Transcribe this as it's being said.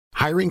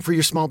Hiring for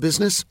your small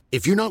business?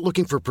 If you're not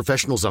looking for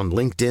professionals on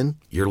LinkedIn,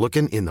 you're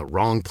looking in the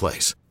wrong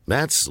place.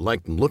 That's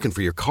like looking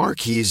for your car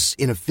keys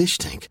in a fish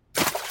tank.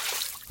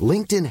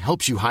 LinkedIn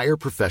helps you hire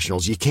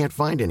professionals you can't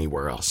find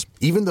anywhere else,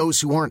 even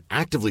those who aren't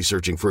actively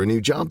searching for a new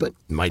job but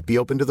might be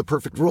open to the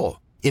perfect role.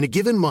 In a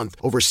given month,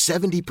 over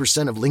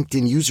 70% of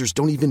LinkedIn users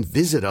don't even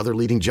visit other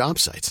leading job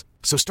sites.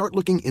 So start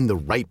looking in the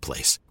right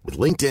place. With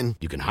LinkedIn,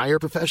 you can hire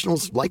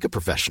professionals like a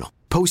professional.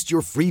 Post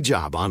your free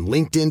job on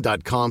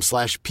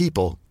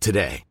linkedin.com/people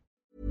today.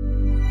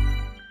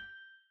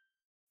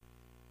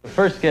 The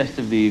first guest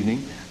of the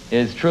evening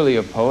is truly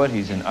a poet.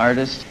 He's an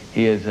artist.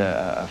 He is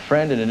a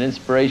friend and an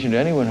inspiration to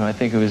anyone who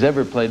has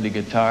ever played the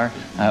guitar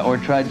or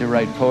tried to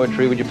write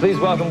poetry. Would you please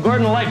welcome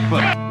Gordon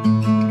Lightfoot?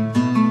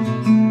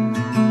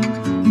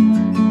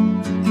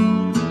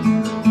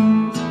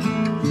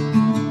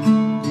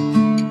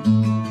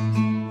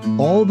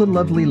 All the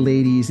lovely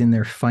ladies in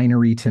their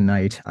finery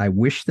tonight, I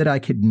wish that I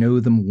could know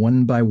them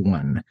one by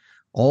one.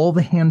 All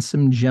the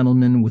handsome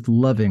gentlemen with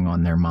loving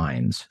on their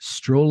minds,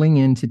 strolling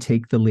in to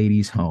take the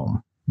ladies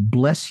home.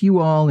 Bless you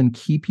all and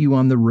keep you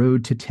on the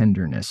road to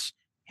tenderness.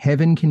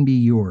 Heaven can be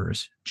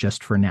yours,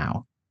 just for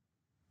now.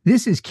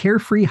 This is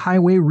Carefree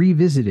Highway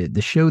Revisited,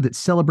 the show that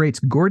celebrates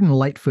Gordon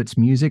Lightfoot's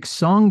music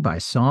song by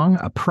song,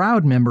 a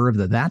proud member of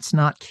the That's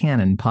Not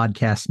Canon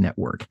podcast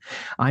network.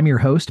 I'm your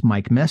host,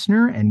 Mike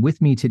Messner, and with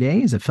me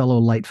today is a fellow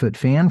Lightfoot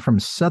fan from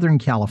Southern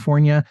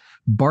California,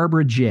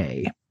 Barbara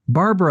J.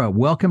 Barbara,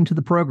 welcome to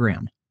the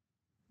program.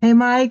 Hey,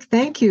 Mike.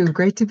 Thank you.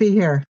 Great to be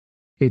here.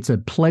 It's a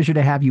pleasure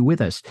to have you with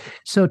us.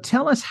 So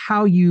tell us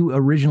how you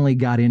originally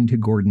got into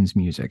Gordon's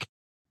music.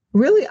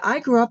 Really, I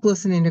grew up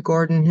listening to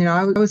Gordon. You know,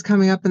 I was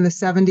coming up in the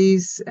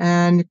 70s,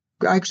 and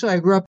actually I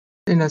grew up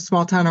in a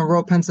small town in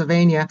rural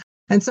Pennsylvania.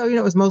 And so,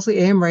 it was mostly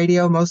AM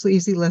radio, mostly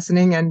easy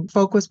listening, and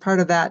folk was part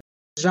of that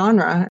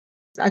genre.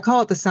 I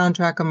call it the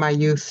soundtrack of my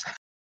youth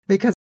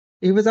because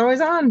he was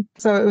always on.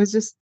 So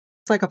it's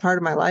like a part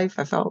of my life,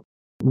 I felt.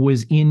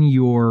 Was in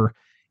your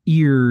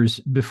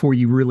ears before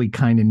you really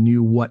kind of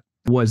knew what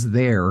was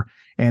there,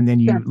 and then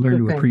you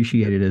learned to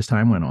appreciate it as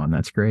time went on.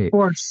 That's great.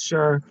 For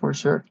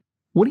sure.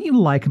 What do you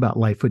like about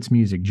Lightfoot's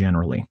music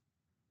generally?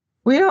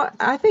 Well,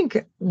 I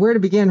think where to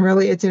begin,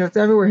 really, it's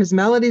everywhere. His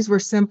melodies were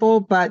simple,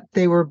 but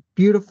they were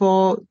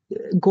beautiful,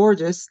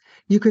 gorgeous.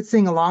 You could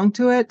sing along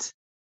to it.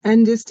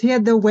 And he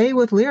had the way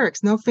with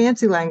lyrics, no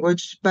fancy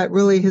language, but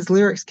really his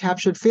lyrics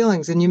captured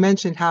feelings. And you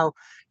mentioned how,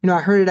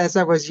 I heard it as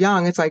I was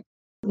young. It's like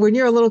when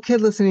you're a little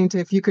kid listening to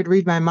If You Could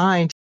Read My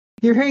Mind,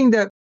 you're hearing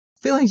the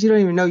feelings you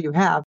don't even know you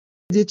have.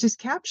 It just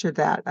captured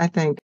that, I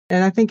think.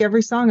 And I think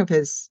every song of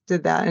his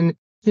did that. And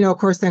of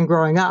course, then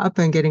growing up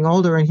and getting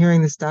older and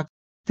hearing this stuff,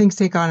 things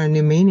take on a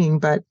new meaning,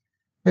 but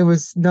it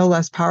was no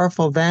less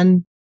powerful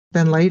then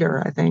than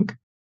later, I think.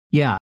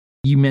 Yeah.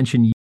 You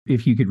mentioned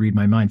If You Could Read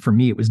My Mind. For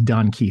me, it was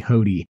Don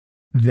Quixote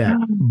that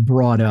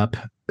brought up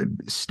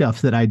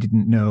stuff that I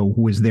didn't know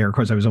was there. Of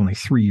course, I was only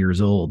 3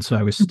 years old, so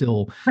I was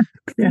still,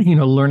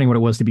 learning what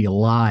it was to be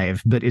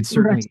alive, but it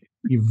certainly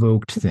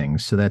evoked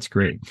things. So that's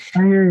great.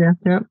 I hear you.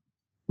 Yep.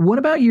 What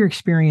about your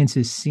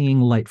experiences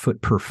seeing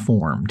Lightfoot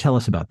perform? Tell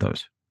us about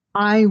those.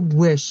 I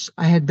wish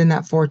I had been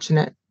that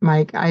fortunate,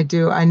 Mike. I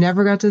do. I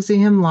never got to see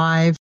him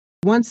live.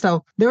 Once,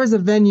 though, there was a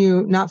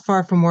venue not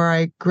far from where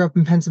I grew up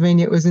in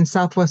Pennsylvania. It was in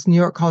Southwest New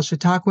York called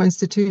Chautauqua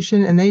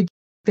Institution, and they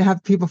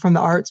have people from the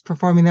arts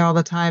performing there all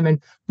the time.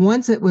 And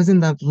once, it was in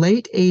the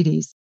late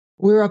 80s.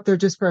 We were up there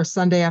just for a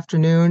Sunday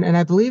afternoon, and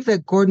I believe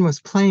that Gordon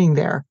was playing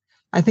there.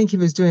 I think he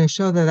was doing a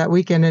show there that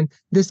weekend, and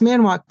this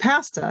man walked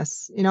past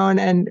us,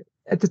 and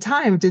at the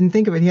time, didn't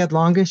think of it. He had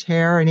longish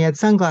hair, and he had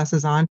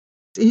sunglasses on.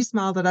 He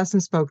smiled at us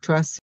and spoke to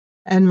us.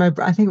 And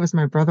I think it was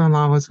my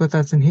brother-in-law was with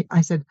us. And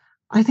I said,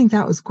 I think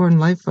that was Gordon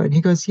Lightfoot.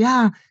 He goes,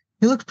 yeah,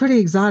 he looked pretty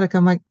exotic.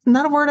 I'm like,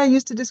 not a word I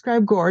used to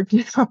describe Gord.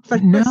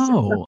 But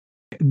no,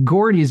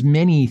 Gord is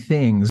many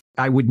things.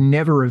 I would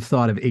never have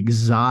thought of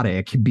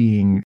exotic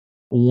being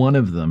one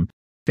of them.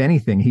 If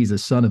anything, he's a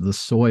son of the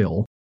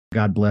soil.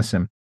 God bless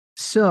him.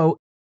 So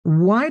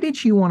why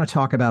did you want to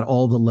talk about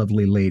All the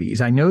Lovely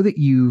Ladies? I know that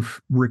you've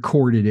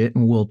recorded it,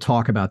 and we'll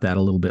talk about that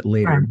a little bit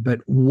later, Right.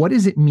 But what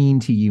does it mean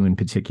to you in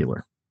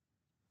particular?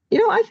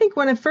 I think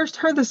when I first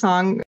heard the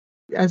song,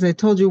 as I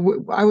told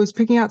you, I was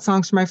picking out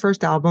songs for my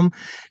first album,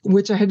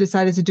 which I had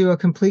decided to do a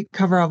complete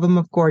cover album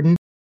of Gordon.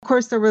 Of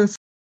course, there were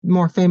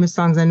more famous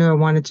songs I knew I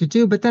wanted to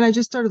do, but then I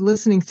just started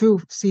listening through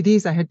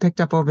CDs I had picked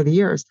up over the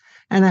years.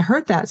 And I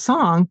heard that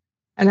song,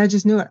 and I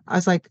just knew it. I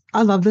was like,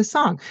 I love this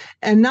song.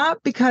 And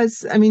not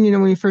because, when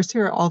you first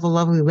hear All the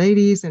Lovely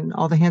Ladies and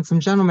All the Handsome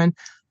Gentlemen,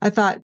 I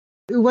thought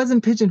it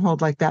wasn't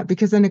pigeonholed like that,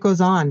 because then it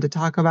goes on to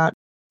talk about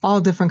all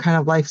different kind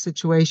of life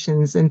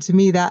situations. And to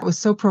me, that was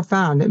so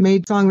profound. It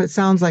made a song that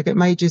sounds like it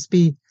might just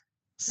be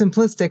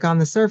simplistic on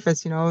the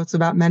surface. It's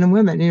about men and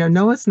women.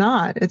 No, it's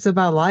not. It's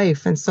about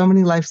life and so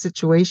many life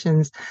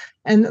situations.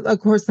 And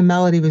of course, the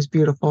melody was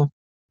beautiful.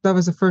 That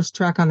was the first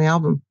track on the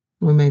album.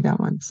 We made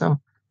that one. So,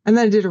 and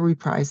then I did a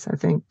reprise, I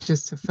think,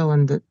 just to fill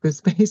in the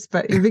space,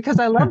 but because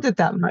I loved it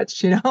that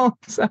much,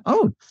 So.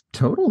 Oh,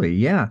 totally.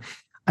 Yeah.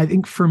 I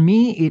think for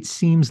me, it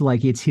seems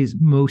like it's his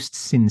most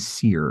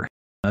sincere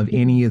of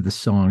any of the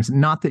songs.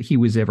 Not that he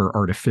was ever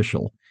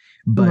artificial,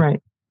 but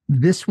Right.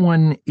 this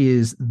one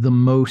is the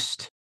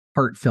most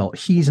heartfelt.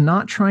 He's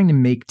not trying to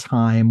make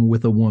time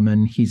with a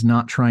woman. He's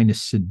not trying to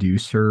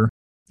seduce her.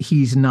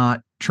 He's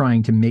not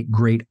trying to make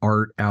great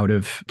art out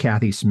of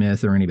Kathy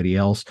Smith or anybody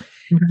else.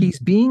 Mhm. He's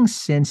being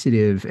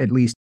sensitive, at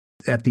least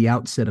at the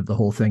outset of the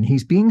whole thing.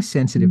 He's being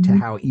sensitive to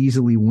how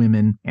easily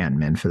women, and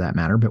men for that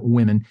matter, but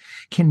women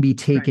can be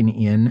taken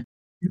in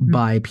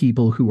by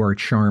people who are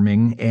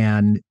charming.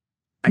 And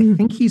I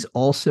think he's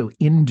also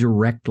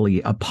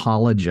indirectly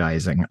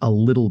apologizing a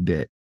little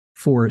bit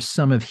for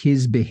some of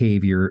his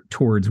behavior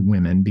towards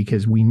women,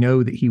 because we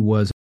know that he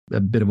was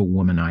a bit of a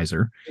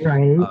womanizer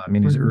Right.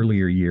 in his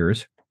earlier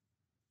years.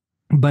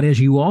 But as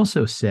you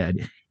also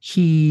said,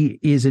 he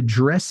is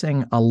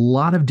addressing a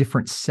lot of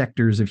different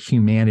sectors of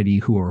humanity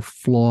who are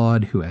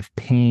flawed, who have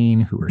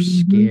pain, who are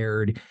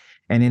scared.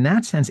 And in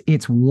that sense,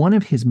 it's one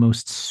of his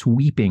most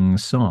sweeping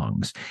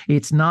songs.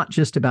 It's not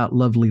just about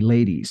lovely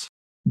ladies,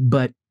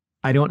 but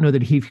I don't know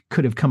that he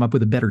could have come up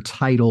with a better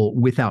title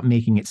without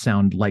making it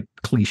sound like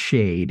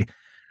cliched.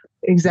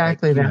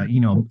 Exactly that.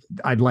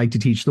 I'd like to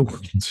teach the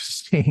world to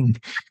sing,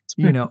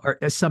 or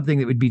something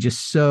that would be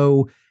just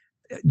so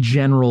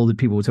general that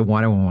people would say,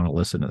 why do I want to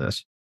listen to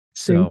this?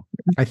 So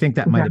I think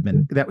that might have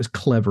been, that was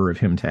clever of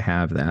him to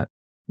have that.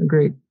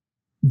 Agreed.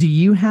 Do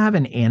you have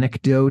an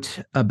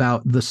anecdote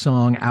about the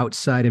song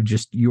outside of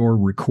just your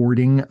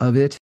recording of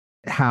it,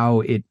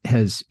 how it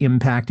has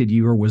impacted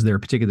you, or was there a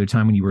particular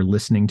time when you were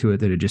listening to it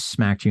that it just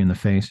smacked you in the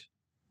face?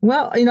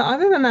 Well,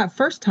 other than that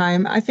first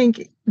time, I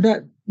think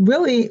that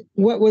really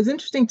what was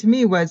interesting to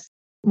me was,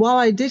 while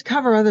I did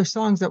cover other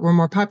songs that were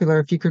more popular,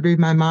 If You Could Read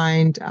My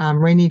Mind,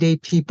 Rainy Day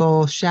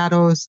People,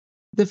 Shadows,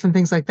 different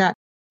things like that,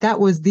 that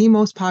was the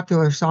most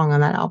popular song on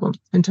that album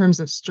in terms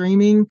of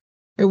streaming.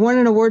 It won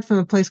an award from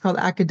a place called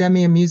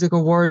Academia Music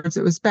Awards.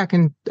 It was back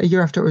in a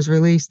year after it was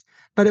released,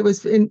 but it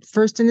was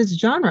first in its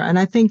genre. And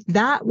I think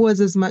that was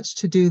as much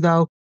to do,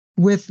 though,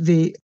 with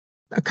the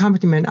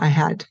accompaniment I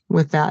had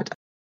with that.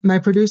 My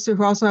producer,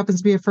 who also happens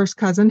to be a first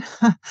cousin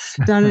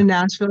down in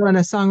Nashville and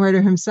a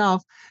songwriter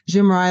himself,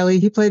 Jim Riley,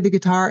 he played the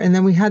guitar. And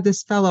then we had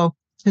this fellow,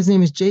 his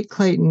name is Jake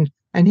Clayton,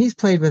 and he's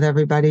played with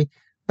everybody,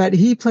 but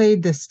he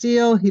played the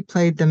steel, he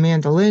played the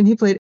mandolin, he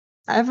played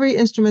every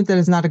instrument that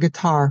is not a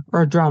guitar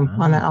or a drum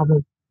on that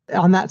album,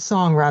 on that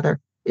song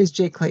rather, is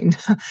Jake Clayton.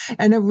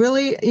 And it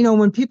really,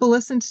 when people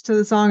listened to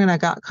the song, and I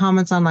got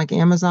comments on like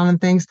Amazon and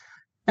things,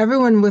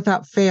 everyone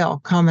without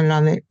fail commented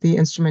on the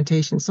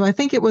instrumentation. So I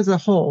think it was a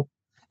whole.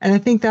 And I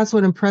think that's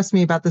what impressed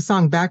me about the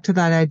song, back to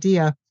that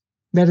idea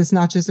that it's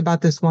not just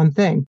about this one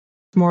thing.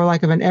 It's more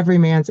like of an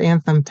everyman's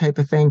anthem type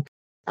of thing.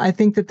 I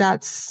think that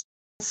that's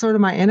sort of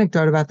my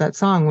anecdote about that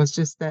song, was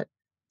just that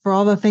for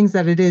all the things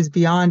that it is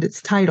beyond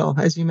its title,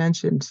 as you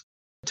mentioned,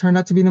 it turned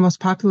out to be the most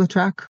popular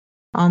track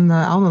on the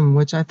album,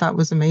 which I thought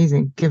was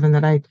amazing, given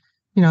that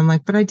I'm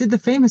like, but I did the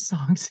famous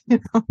songs,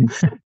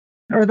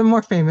 or the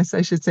more famous,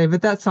 I should say.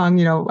 But that song,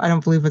 I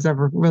don't believe was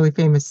ever really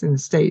famous in the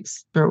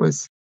States. Or it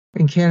was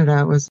in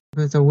Canada, it was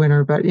a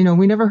winner. But,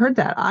 we never heard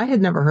that. I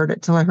had never heard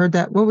it till I heard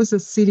that. What was the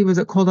CD? Was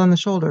it Cold on the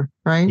Shoulder,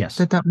 right? Yes.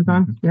 That was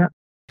on? Yeah.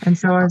 And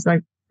so I was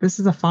like, this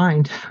is a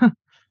find.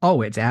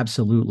 Oh, it's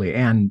absolutely.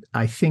 And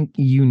I think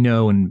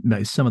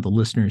and some of the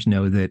listeners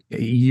know that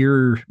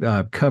your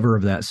cover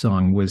of that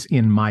song was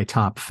in my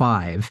top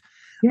 5.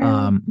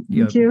 Yeah,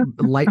 thank you.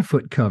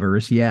 Lightfoot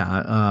covers,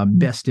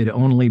 bested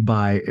only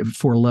by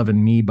For Love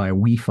and Me by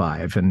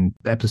We5, an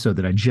episode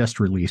that I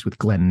just released with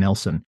Glenn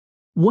Nelson.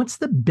 What's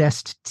the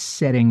best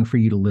setting for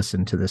you to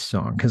listen to this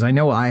song? Because I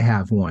know I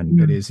have one,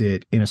 but is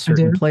it in a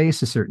certain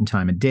place, a certain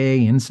time of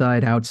day,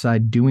 inside,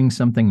 outside, doing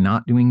something,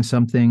 not doing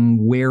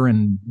something, where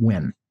and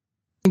when?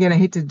 Again, I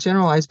hate to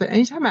generalize, but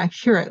anytime I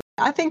hear it,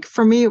 I think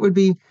for me, it would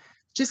be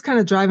just kind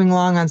of driving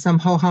along on some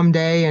ho-hum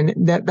day, and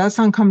that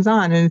song comes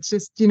on, and it's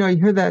just, you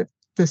hear the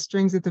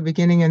strings at the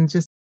beginning, and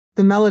just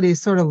the melody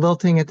is sort of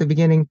lilting at the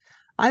beginning.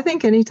 I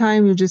think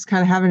anytime you're just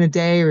kind of having a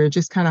day, or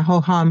just kind of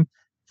ho-hum,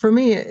 for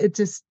me, it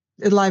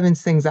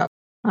livens things up.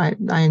 I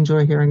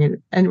enjoy hearing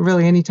it, and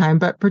really anytime,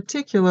 but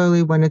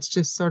particularly when it's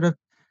just sort of,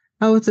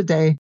 oh, it's a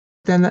day,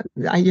 then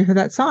you hear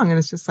that song, and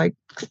it's just like,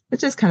 it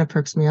just kind of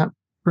perks me up.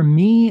 For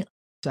me,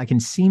 I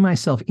can see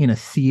myself in a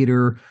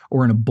theater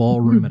or in a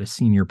ballroom at a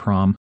senior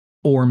prom,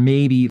 or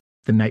maybe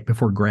the night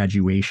before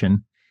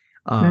graduation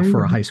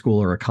for a high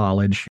school or a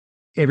college.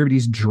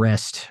 Everybody's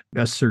dressed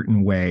a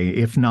certain way,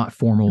 if not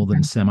formal,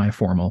 then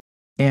semi-formal.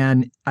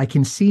 And I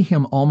can see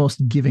him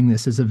almost giving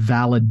this as a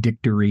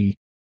valedictory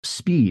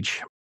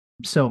speech.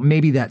 So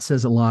maybe that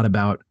says a lot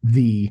about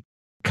the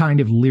kind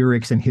of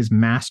lyrics and his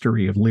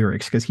mastery of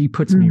lyrics, because he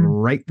puts me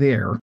right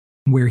there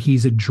where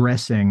he's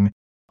addressing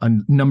a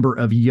number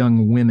of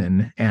young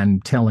women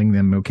and telling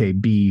them, okay,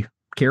 be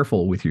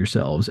careful with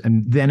yourselves.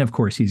 And then, of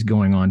course, he's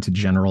going on to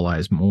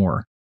generalize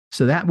more.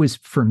 So that was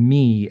for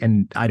me,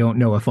 and I don't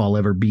know if I'll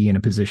ever be in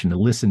a position to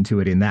listen to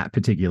it in that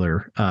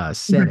particular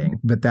setting,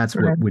 but that's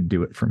what would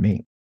do it for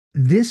me.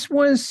 This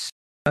was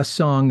a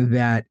song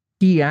that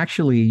He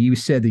actually, you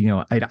said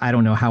that, I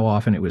don't know how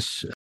often it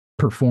was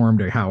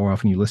performed or how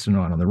often you listened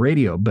on the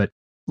radio, but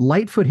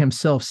Lightfoot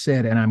himself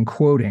said, and I'm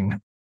quoting,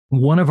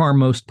 "One of our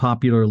most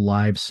popular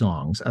live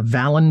songs, a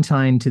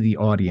Valentine to the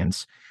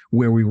audience,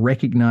 where we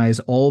recognize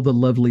all the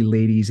lovely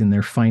ladies in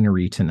their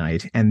finery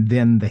tonight, and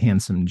then the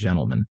handsome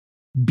gentleman."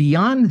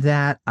 Beyond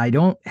that, I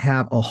don't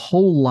have a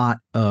whole lot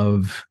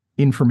of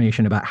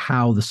information about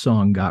how the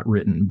song got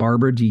written.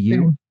 Barbara, do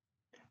you?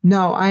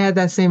 No, I had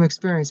that same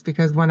experience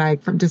because when I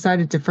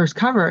decided to first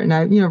cover it and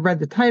I, read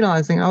the title, I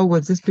was thinking, oh,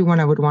 would this be one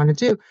I would want to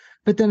do?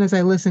 But then as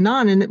I listen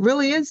on, and it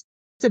really is,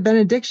 it's a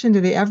benediction to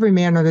the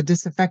everyman or the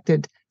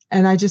disaffected.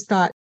 And I just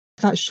thought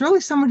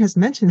surely someone has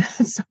mentioned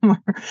that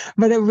somewhere.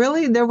 But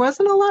there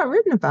wasn't a lot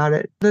written about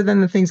it, other than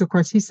the things, of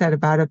course, he said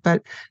about it.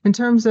 But in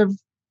terms of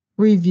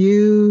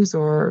reviews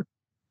or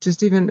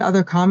just even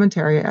other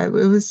commentary, it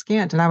was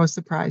scant, and I was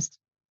surprised.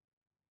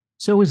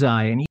 So was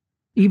I. And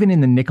even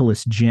in the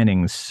Nicholas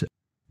Jennings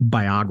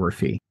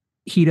biography,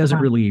 he doesn't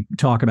really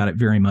talk about it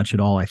very much at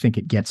all. I think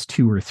it gets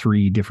 2 or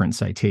 3 different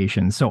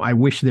citations. So I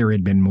wish there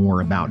had been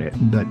more about it,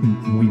 but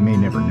we may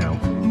never know.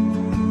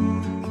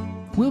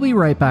 We'll be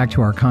right back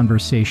to our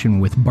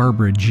conversation with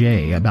Barbara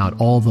J. about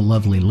All the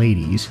Lovely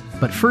Ladies.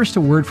 But first,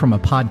 a word from a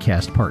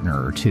podcast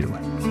partner or two.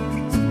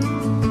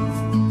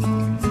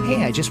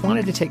 Hey, I just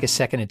wanted to take a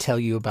second to tell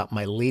you about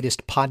my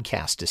latest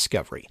podcast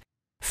discovery.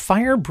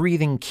 Fire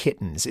Breathing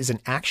Kittens is an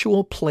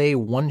actual play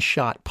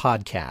one-shot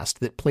podcast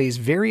that plays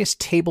various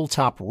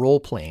tabletop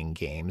role-playing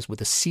games with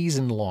a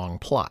season-long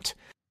plot.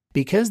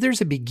 Because there's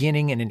a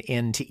beginning and an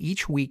end to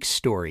each week's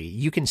story,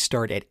 you can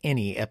start at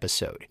any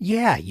episode.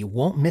 Yeah, you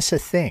won't miss a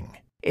thing.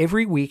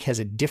 Every week has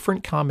a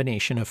different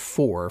combination of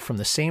 4 from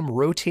the same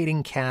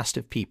rotating cast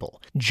of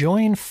people.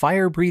 Join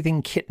Fire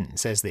Breathing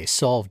Kittens as they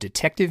solve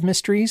detective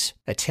mysteries,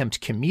 attempt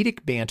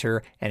comedic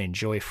banter, and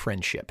enjoy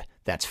friendship.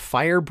 That's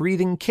Fire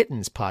Breathing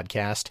Kittens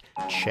podcast.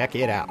 Check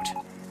it out.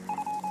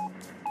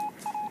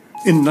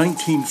 In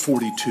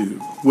 1942,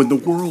 when the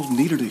world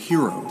needed a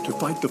hero to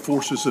fight the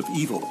forces of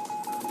evil,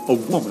 a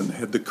woman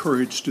had the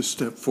courage to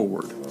step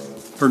forward.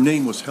 Her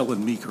name was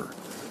Helen Meeker.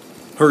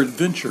 Her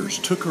adventures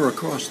took her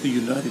across the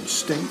United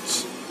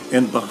States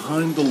and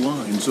behind the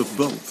lines of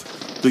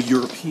both the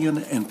European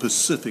and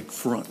Pacific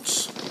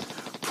fronts.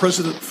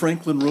 President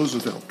Franklin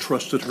Roosevelt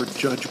trusted her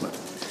judgment.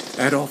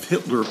 Adolf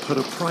Hitler put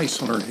a price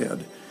on her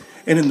head.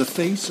 And in the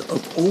face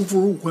of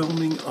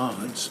overwhelming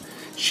odds,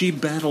 she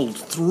battled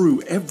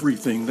through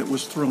everything that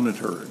was thrown at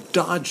her,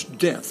 dodged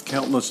death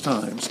countless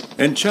times,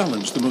 and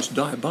challenged the most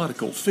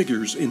diabolical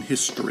figures in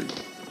history.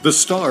 The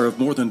star of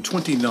more than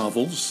 20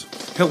 novels,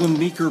 Helen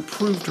Meeker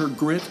proved her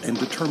grit and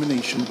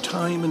determination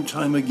time and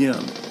time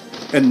again.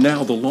 And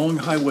now the Long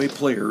Highway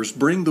Players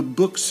bring the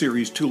book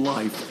series to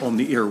life on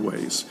the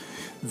airways.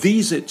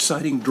 These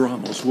exciting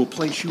dramas will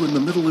place you in the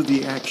middle of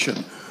the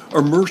action,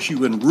 immerse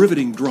you in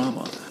riveting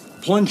drama,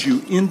 plunge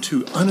you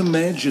into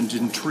unimagined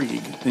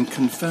intrigue, and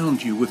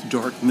confound you with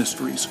dark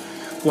mysteries,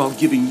 while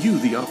giving you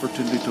the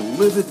opportunity to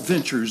live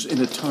adventures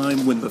in a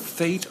time when the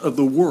fate of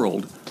the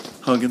world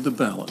hung in the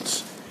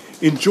balance.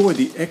 Enjoy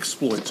the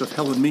exploits of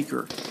Helen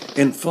Meeker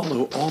and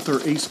follow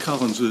author Ace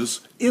Collins's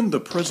In the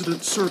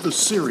President's Service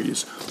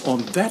series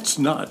on That's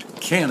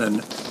Not Canon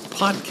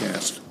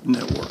Podcast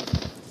Network.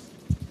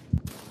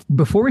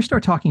 Before we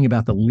start talking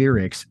about the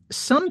lyrics,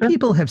 some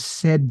people have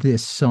said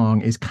this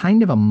song is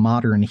kind of a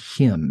modern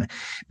hymn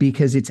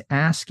because it's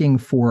asking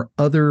for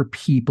other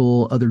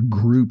people, other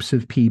groups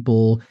of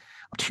people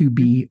to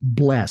be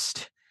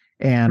blessed.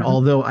 And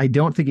although I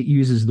don't think it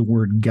uses the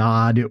word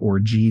God or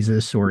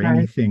Jesus or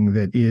anything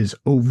that is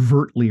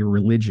overtly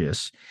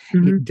religious,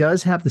 it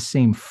does have the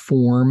same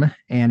form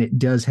and it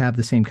does have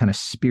the same kind of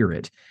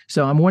spirit.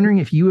 So I'm wondering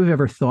if you have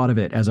ever thought of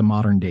it as a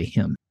modern day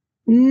hymn.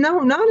 No,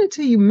 not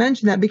until you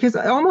mentioned that, because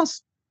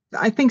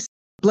I think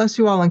bless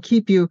you all and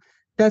keep you,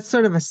 that's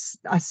sort of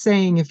a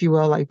saying, if you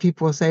will, like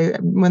people will say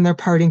when they're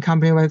parting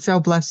company, when it's,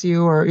 oh, bless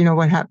you, or,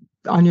 what happened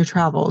on your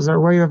travels or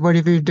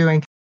whatever you're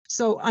doing.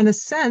 So in a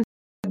sense,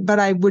 but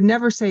I would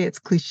never say it's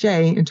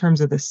cliche in terms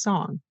of this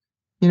song.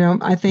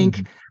 I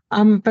think,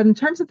 but in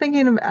terms of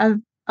thinking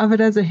of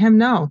it as a hymn,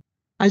 no.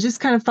 I just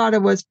kind of thought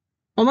it was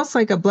almost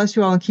like a bless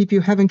you all and keep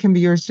you, heaven can be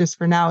yours just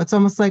for now. It's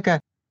almost like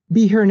a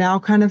be here now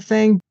kind of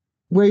thing,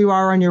 where you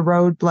are on your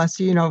road, bless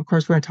you. Of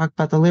course, we're going to talk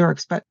about the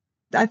lyrics, but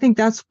I think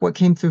that's what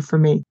came through for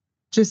me.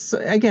 Just,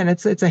 again,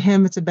 it's a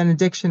hymn, it's a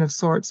benediction of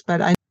sorts,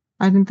 but I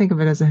didn't think of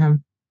it as a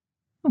hymn.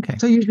 Okay.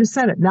 So you just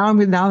said it. Now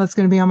that's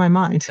going to be on my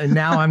mind. And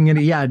now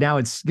now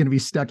it's going to be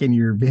stuck in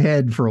your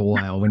head for a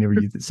while whenever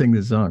you sing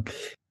this song.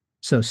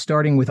 So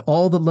starting with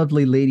all the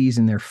lovely ladies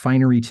in their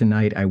finery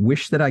tonight, I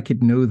wish that I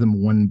could know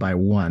them one by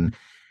one.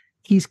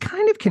 He's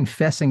kind of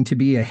confessing to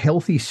be a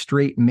healthy,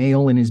 straight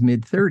male in his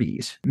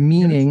mid-30s,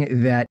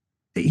 meaning that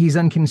he's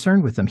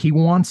unconcerned with them. He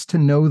wants to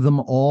know them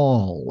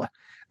all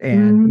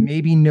and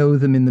maybe know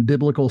them in the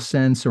biblical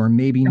sense or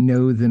maybe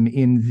know them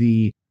in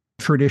the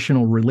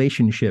traditional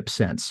relationship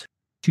sense.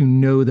 To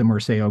know them or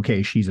say,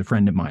 okay, she's a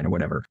friend of mine or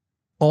whatever.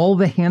 All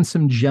the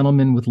handsome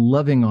gentlemen with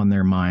loving on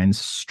their minds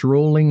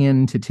strolling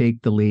in to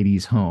take the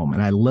ladies home.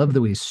 And I love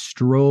the way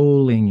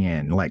strolling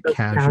in, like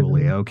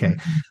casually. Okay.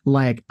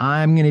 Like,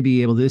 I'm going to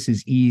be able, this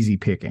is easy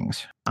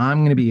pickings. I'm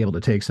going to be able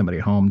to take somebody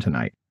home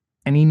tonight.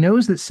 And he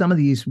knows that some of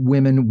these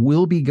women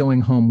will be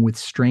going home with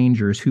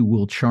strangers who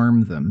will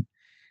charm them.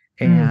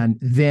 And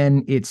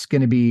then it's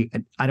going to be,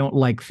 I don't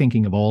like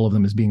thinking of all of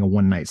them as being a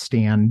one night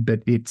stand, but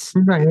it's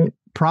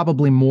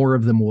probably more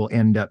of them will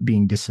end up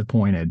being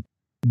disappointed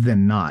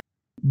than not.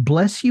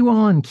 Bless you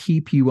all and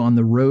keep you on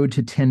the road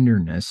to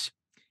tenderness.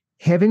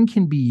 Heaven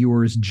can be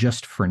yours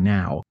just for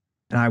now.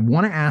 And I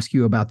want to ask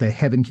you about the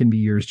heaven can be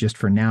yours just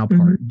for now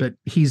part, but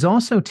he's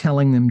also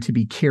telling them to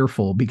be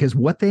careful because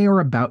what they are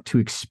about to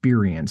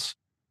experience,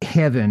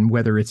 heaven,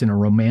 whether it's in a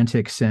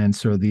romantic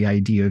sense or the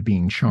idea of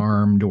being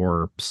charmed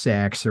or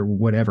sex or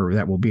whatever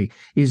that will be,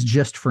 is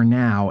just for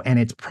now. And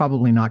it's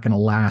probably not going to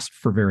last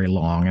for very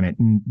long. And it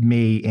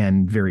may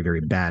end very,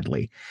 very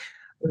badly.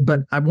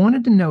 But I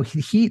wanted to know,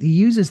 he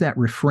uses that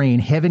refrain,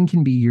 heaven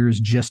can be yours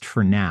just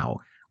for now.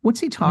 What's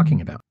he talking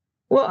about?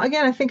 Well,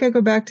 again, I think I go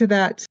back to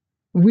that.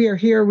 We are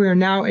here, we are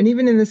now. And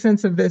even in the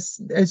sense of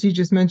this, as you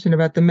just mentioned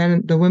about the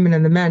men, the women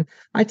and the men,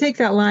 I take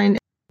that line,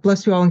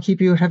 bless you all and keep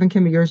you, heaven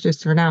can be yours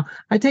just for now.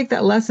 I take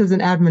that less as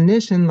an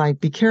admonition,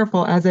 like be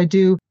careful, as I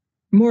do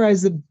more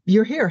as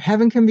you're here,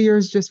 heaven can be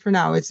yours just for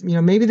now. It's,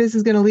 maybe this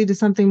is going to lead to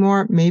something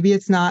more. Maybe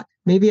it's not.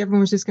 Maybe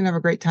everyone's just going to have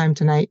a great time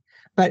tonight.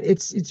 But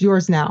it's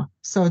yours now.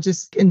 So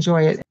just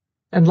enjoy it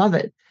and love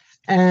it.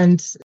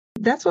 And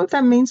that's what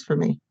that means for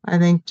me. I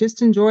think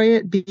just enjoy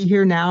it, be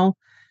here now.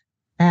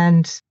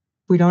 And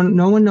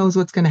no one knows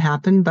what's going to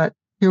happen, but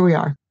here we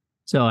are.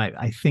 So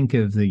I think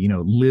of the,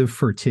 live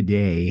for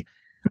today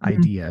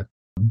idea,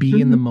 be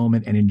in the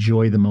moment and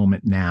enjoy the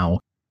moment now.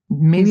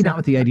 Maybe not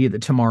with the idea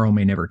that tomorrow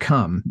may never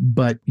come,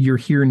 but you're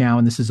here now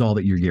and this is all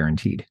that you're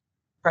guaranteed.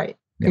 Right.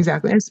 Yeah.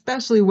 Exactly. And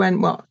especially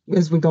when,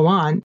 as we go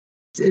on,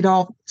 it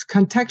all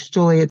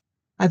contextually,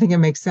 I think it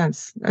makes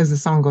sense as the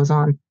song goes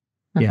on.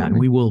 Definitely. Yeah, and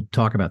we will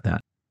talk about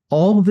that.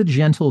 All the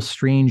gentle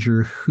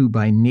stranger who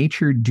by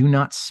nature do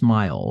not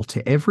smile,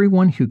 to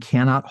everyone who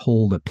cannot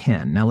hold a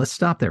pen. Now let's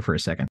stop there for a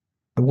second.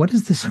 What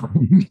does this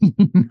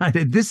mean?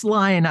 This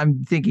line,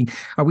 I'm thinking,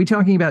 are we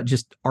talking about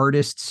just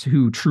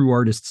true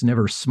artists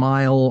never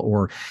smile,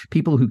 or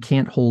people who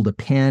can't hold a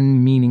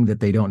pen, meaning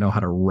that they don't know how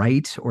to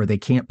write or they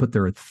can't put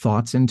their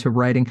thoughts into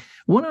writing?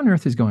 What on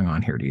earth is going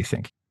on here, do you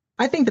think?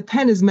 I think the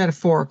pen is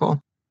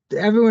metaphorical.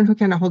 Everyone who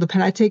cannot hold a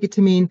pen, I take it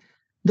to mean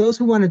those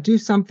who want to do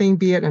something,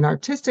 be it an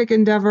artistic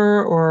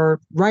endeavor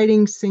or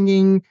writing,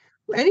 singing,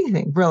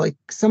 anything really.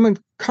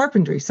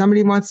 Carpentry,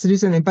 somebody wants to do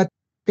something, but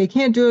they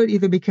can't do it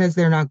either because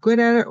they're not good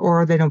at it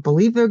or they don't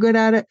believe they're good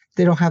at it.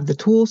 They don't have the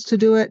tools to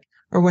do it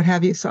or what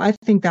have you. So I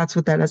think that's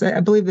what that is. I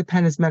believe the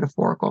pen is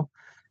metaphorical.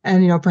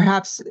 And,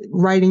 perhaps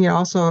writing it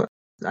also,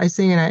 I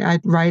sing and I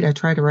write, I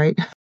try to write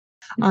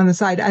on the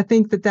side. I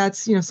think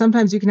that's,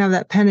 sometimes you can have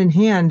that pen in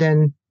hand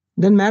and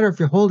it doesn't matter if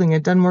you're holding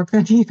it, doesn't work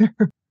then either.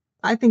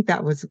 I think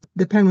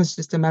the pen was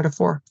just a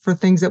metaphor for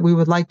things that we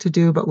would like to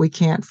do, but we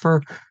can't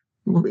for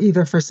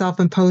either for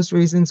self-imposed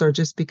reasons or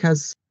just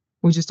because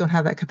we just don't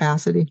have that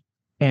capacity.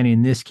 And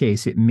in this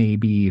case, it may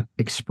be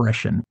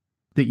expression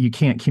that you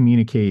can't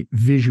communicate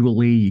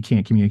visually, you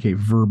can't communicate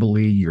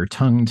verbally, you're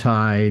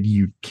tongue-tied,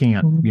 you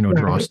can't,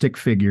 draw a stick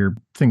figure,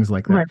 things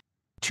like that. Right.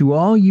 To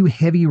all you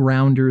heavy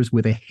rounders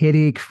with a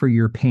headache for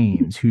your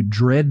pains, who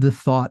dread the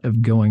thought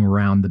of going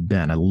round the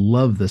bend. I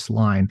love this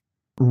line.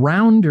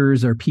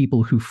 Rounders are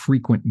people who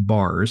frequent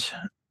bars.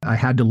 I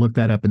had to look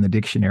that up in the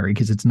dictionary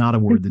because it's not a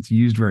word that's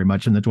used very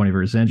much in the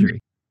 21st century.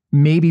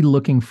 Maybe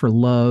looking for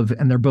love,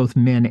 and they're both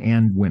men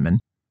and women.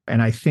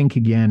 And I think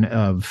again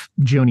of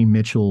Joni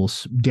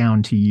Mitchell's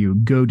Down to You.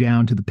 Go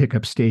down to the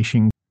pickup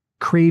station,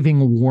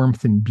 craving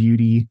warmth and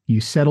beauty. You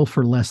settle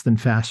for less than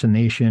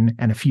fascination,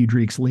 and a few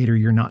drinks later,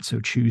 you're not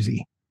so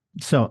choosy.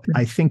 So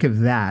I think of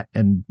that,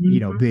 and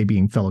they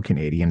being fellow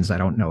Canadians, I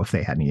don't know if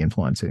they had any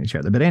influence on each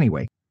other. But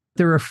anyway,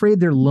 they're afraid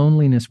their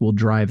loneliness will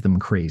drive them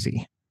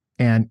crazy.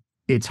 And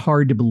it's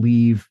hard to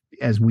believe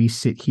as we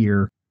sit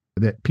here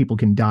that people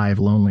can die of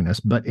loneliness,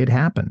 but it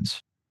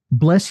happens.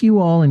 Bless you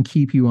all and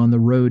keep you on the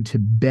road to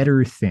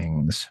better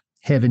things.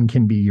 Heaven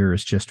can be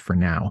yours just for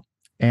now.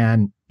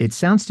 And it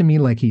sounds to me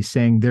like he's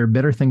saying there are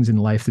better things in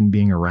life than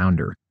being a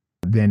rounder,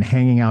 than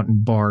hanging out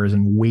in bars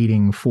and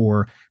waiting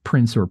for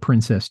Prince or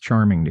Princess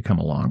Charming to come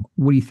along.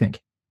 What do you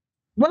think?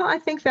 Well, I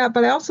think that,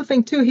 but I also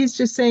think too, he's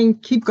just saying,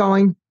 keep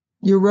going.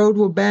 Your road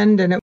will bend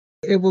and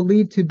it will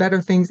lead to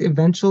better things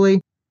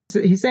eventually.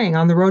 So he's saying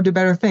on the road to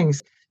better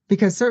things,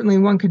 because certainly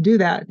one could do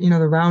that.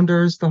 The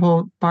rounders, the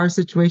whole bar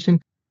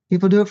situation,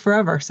 people do it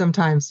forever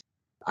sometimes.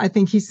 I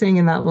think he's saying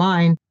in that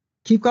line,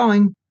 keep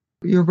going.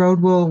 Your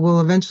road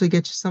will eventually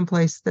get you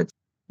someplace that's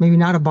maybe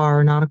not a bar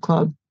or not a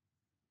club.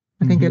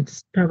 I think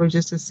it's probably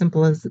just as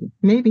simple as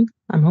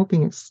I'm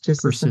hoping it's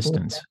just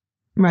persistence.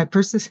 Right.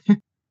 Persistence.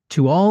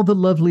 To all the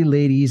lovely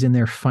ladies in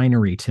their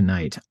finery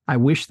tonight, I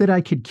wish that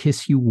I could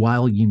kiss you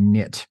while you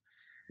knit.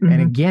 And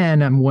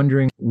again, I'm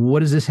wondering, what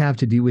does this have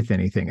to do with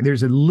anything?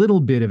 There's a little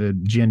bit of a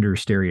gender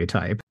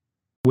stereotype.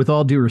 With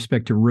all due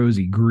respect to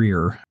Rosie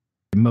Greer,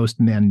 most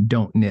men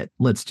don't knit.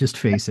 Let's just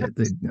face it.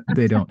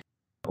 They don't.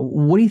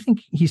 What do you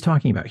think he's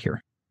talking about here?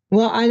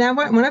 Well,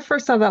 when I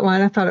first saw that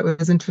line, I thought it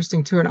was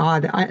interesting too and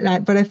odd.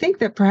 But I think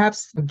that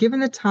perhaps given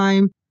the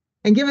time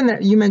and given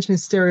that you mentioned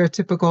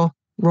stereotypical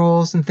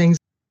roles and things,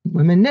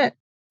 women knit.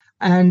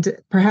 And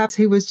perhaps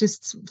he was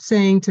just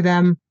saying to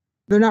them,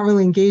 they're not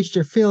really engaged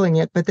or feeling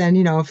it. But then,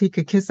 if he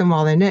could kiss them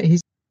while they knit,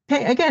 he's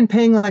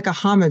paying like a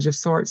homage of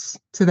sorts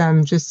to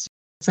them. Just,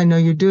 I know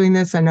you're doing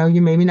this. I know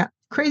you maybe not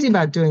crazy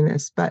about doing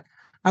this, but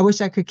I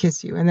wish I could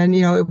kiss you. And then,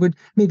 it would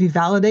maybe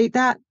validate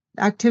that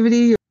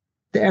activity,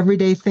 the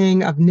everyday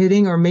thing of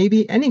knitting, or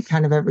maybe any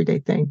kind of everyday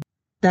thing.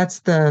 That's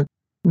the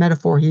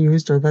metaphor he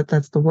used, or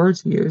that's the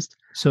words he used.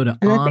 So to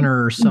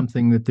honor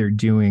something that they're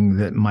doing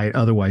that might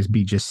otherwise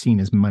be just seen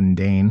as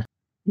mundane.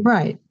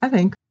 Right, I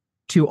think.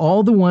 To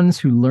all the ones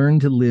who learn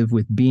to live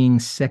with being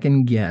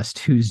second guessed,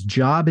 whose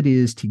job it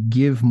is to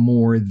give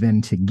more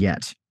than to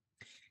get.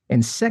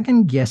 And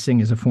second guessing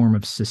is a form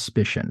of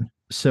suspicion.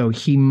 So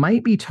he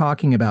might be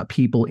talking about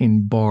people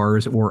in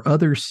bars or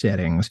other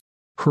settings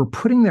who are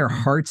putting their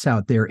hearts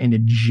out there in a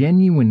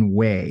genuine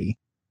way,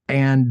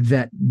 and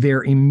that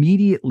they're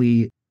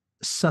immediately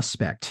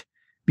suspect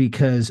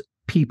because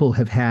people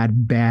have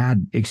had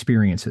bad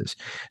experiences.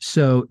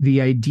 So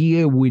the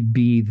idea would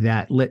be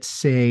that, let's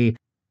say,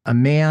 a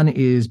man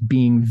is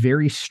being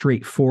very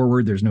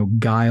straightforward. There's no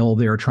guile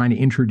there, trying to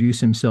introduce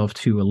himself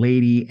to a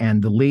lady,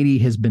 and the lady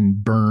has been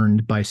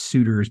burned by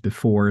suitors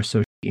before.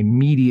 So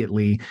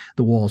immediately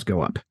the walls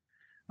go up,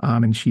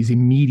 and she's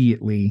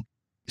immediately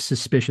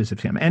suspicious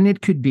of him. And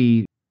it could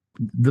be,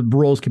 the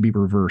roles could be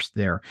reversed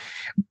there,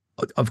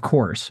 of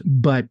course.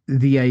 But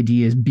the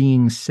idea is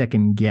being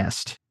second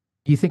guessed.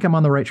 Do you think I'm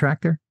on the right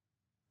track there?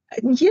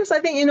 Yes, I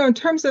think, in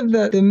terms of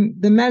the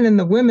men and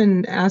the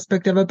women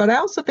aspect of it, but I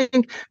also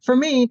think for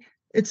me,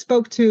 it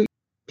spoke to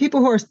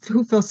people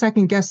who feel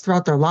second guessed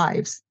throughout their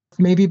lives,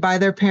 maybe by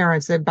their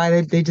parents,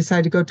 they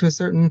decide to go to a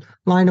certain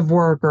line of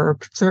work, or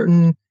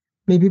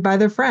maybe by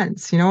their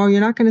friends, oh, you're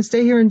not going to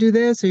stay here and do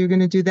this, or you're going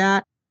to do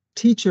that.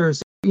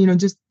 Teachers,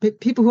 just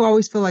people who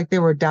always feel like they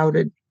were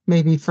doubted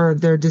maybe for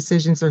their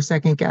decisions or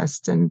second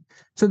guessed. And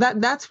so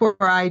that's where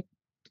I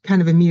kind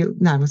of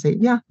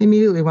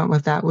immediately went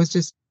with that, was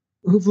just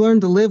who've learned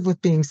to live with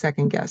being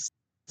second guessed.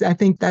 I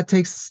think that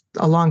takes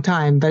a long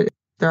time, but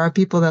there are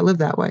people that live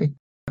that way.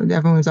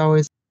 Everyone's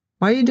always,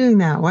 why are you doing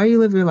that? Why do you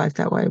live your life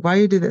that way? Why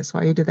do you do this?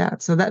 Why do you do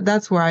that? So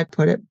that's where I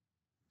put it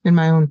in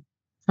my own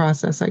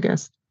process, I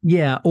guess.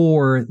 Yeah.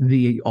 Or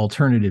the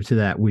alternative to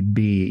that would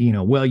be,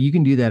 well, you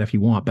can do that if you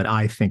want, but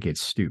I think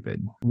it's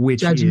stupid, which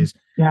judging. Is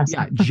yes.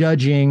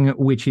 Judging,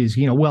 which is,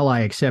 well,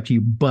 I accept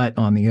you, but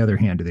on the other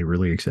hand, do they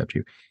really accept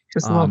you?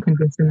 Just a little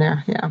convincing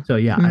there. Yeah. So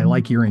yeah, I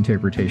like your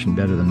interpretation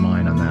better than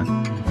mine on that.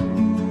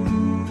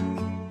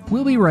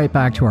 We'll be right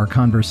back to our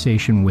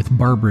conversation with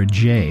Barbara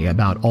J.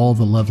 about all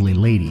the lovely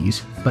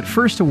ladies. But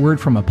first, a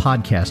word from a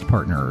podcast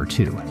partner or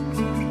two.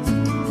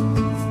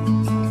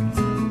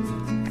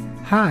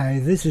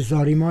 Hi, this is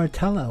Audie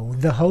Martello,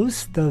 the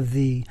host of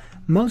the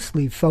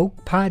Mostly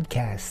Folk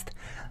podcast,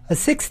 a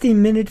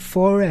 60-minute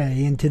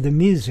foray into the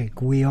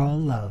music we all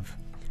love.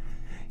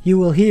 You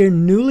will hear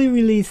newly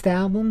released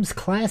albums,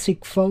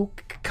 classic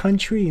folk,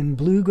 country, and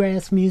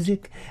bluegrass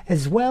music,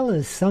 as well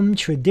as some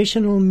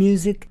traditional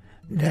music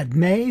that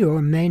may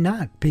or may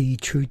not be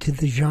true to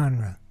the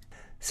genre.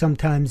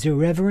 Sometimes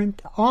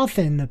irreverent,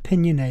 often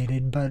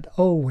opinionated, but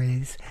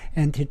always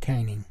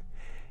entertaining.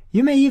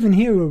 You may even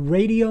hear a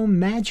radio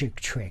magic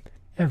trick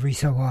every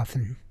so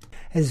often,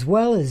 as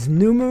well as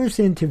numerous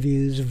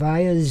interviews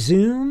via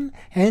Zoom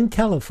and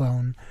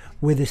telephone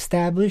with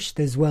established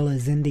as well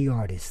as indie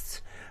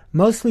artists.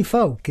 Mostly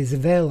Folk is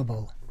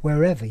available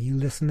wherever you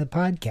listen to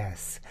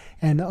podcasts,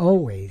 and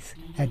always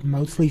at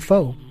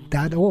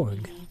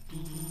mostlyfolk.org.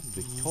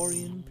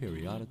 Victorian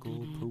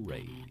Periodical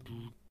Parade.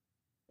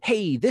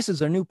 Hey, this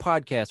is our new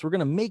podcast. We're going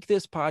to make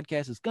this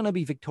podcast. It's going to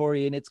be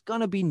Victorian. It's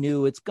going to be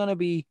new. It's going to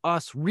be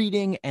us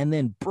reading and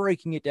then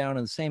breaking it down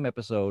in the same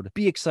episode.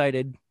 Be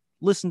excited.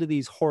 Listen to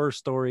these horror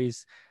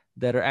stories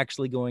that are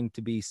actually going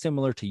to be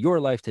similar to your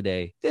life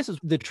today. This is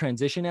the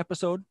transition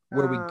episode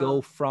where we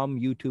go from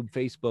YouTube,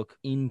 Facebook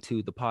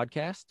into the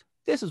podcast.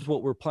 This is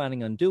what we're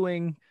planning on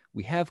doing.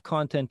 We have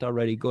content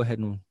already. Go ahead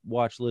and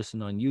watch,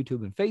 listen on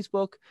YouTube and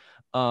Facebook.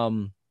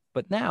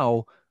 But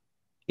now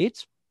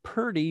it's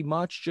pretty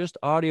much just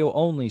audio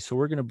only. So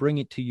we're going to bring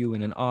it to you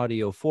in an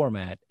audio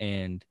format.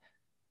 And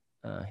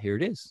here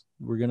it is.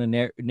 We're going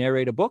to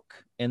narrate a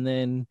book, and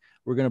then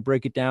we're going to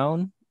break it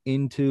down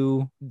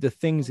into the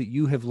things that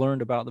you have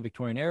learned about the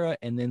Victorian era,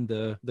 and then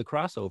the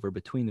crossover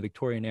between the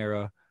Victorian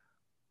era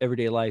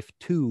everyday life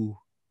to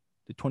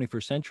the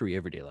 21st century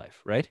everyday life,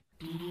 right?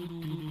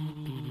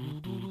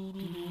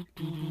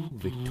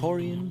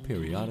 Victorian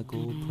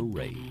Periodical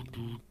Parade.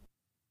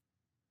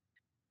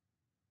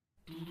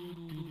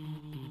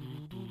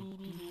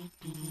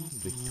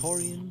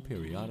 Victorian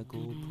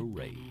Periodical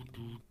Parade.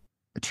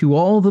 To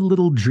all the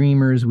little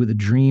dreamers with a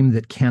dream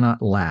that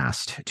cannot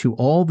last, to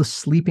all the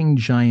sleeping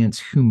giants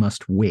who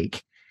must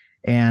wake,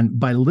 And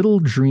by little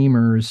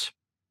dreamers,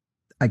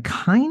 I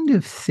kind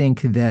of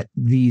think that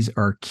these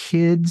are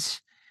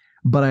kids,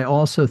 but I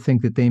also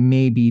think that they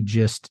may be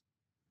just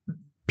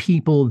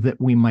people that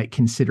we might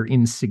consider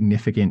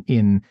insignificant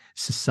in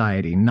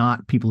society,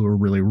 not people who are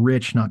really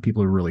rich, not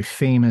people who are really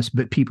famous,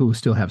 but people who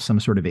still have some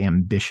sort of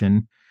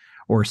ambition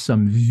or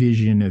some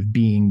vision of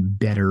being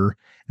better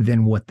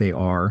than what they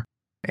are.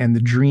 And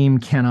the dream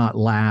cannot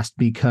last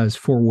because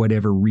for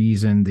whatever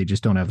reason, they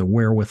just don't have the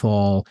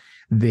wherewithal.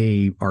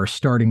 They are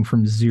starting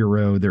from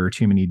zero. There are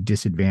too many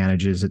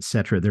disadvantages,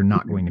 etc. They're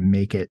not going to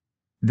make it.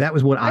 That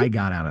was what I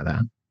got out of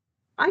that.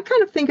 I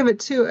kind of think of it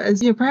too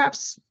as,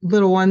 perhaps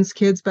little ones,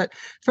 kids, but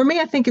for me,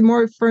 I think it more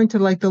referring to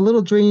like the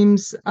little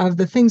dreams of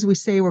the things we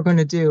say we're going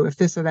to do if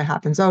this or that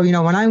happens. Oh,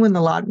 when I win the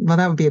lot, well,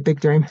 that would be a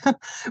big dream. But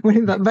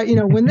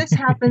when this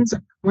happens,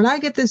 when I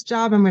get this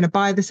job, I'm going to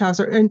buy this house,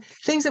 and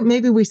things that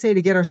maybe we say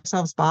to get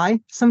ourselves by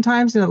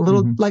sometimes,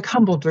 little like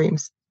humble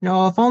dreams.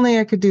 If only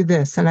I could do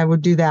this and I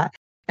would do that.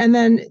 And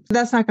then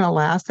that's not going to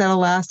last. That'll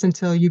last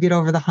until you get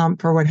over the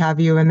hump or what have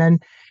you. And then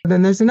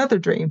there's another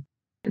dream.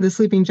 The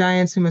sleeping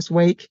giants who must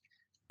wake.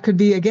 Could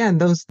be, again,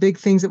 those big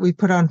things that we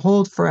put on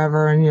hold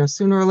forever. And,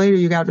 sooner or later,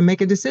 you got to make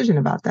a decision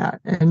about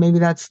that. And maybe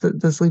that's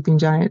the sleeping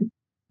giant.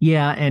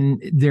 Yeah. And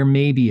there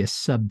may be a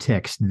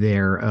subtext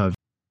there of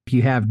if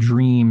you have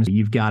dreams,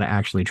 you've got to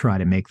actually try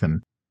to make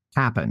them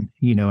happen,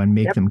 and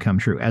make them come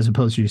true, as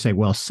opposed to you say,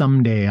 well,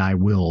 someday I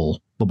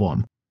will, blah.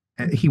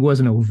 He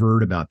wasn't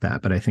overt about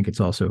that, but I think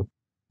it's also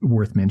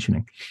worth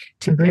mentioning.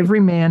 To every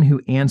man who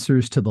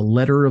answers to the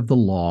letter of the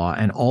law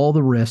and all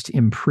the rest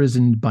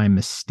imprisoned by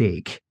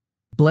mistake,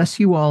 bless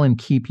you all and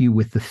keep you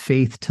with the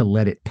faith to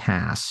let it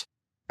pass.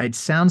 It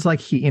sounds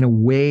like in a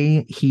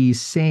way,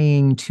 he's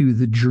saying to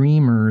the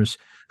dreamers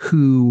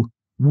who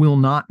will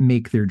not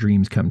make their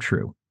dreams come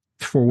true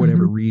for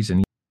whatever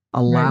reason,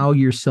 allow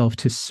yourself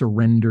to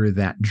surrender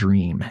that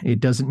dream.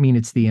 It doesn't mean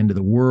it's the end of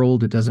the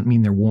world. It doesn't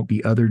mean there won't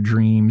be other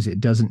dreams. It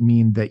doesn't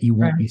mean that you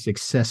won't be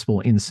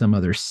successful in some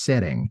other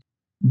setting,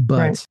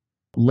 but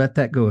let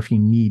that go if you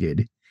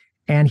needed.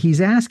 And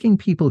he's asking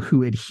people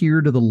who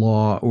adhere to the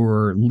law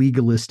or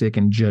legalistic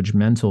and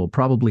judgmental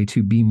probably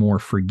to be more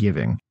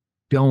forgiving.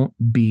 Don't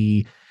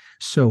be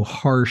so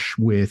harsh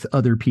with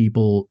other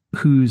people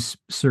whose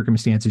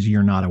circumstances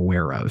you're not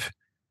aware of.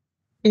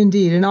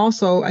 Indeed. And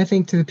also, I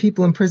think to the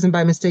people imprisoned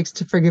by mistakes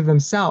to forgive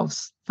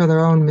themselves for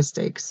their own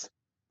mistakes,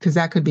 because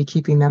that could be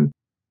keeping them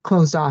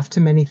closed off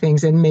to many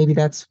things. And maybe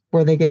that's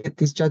where they get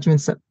these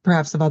judgments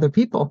perhaps of other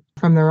people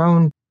from their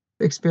own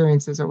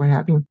experiences or what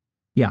have you.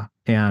 Yeah.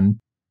 And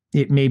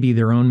it may be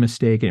their own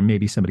mistake, and it may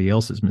be somebody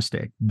else's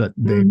mistake, but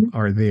they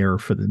are there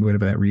for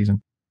whatever that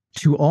reason.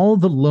 To all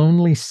the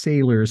lonely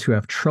sailors who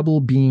have trouble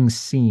being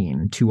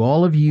seen, to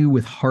all of you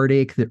with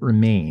heartache that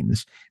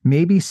remains,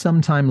 maybe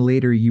sometime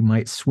later you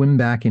might swim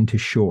back into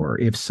shore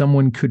if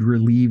someone could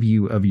relieve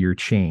you of your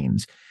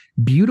chains.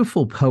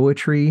 Beautiful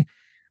poetry.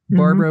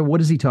 Barbara,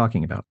 what is he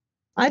talking about?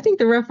 I think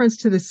the reference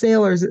to the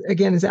sailors,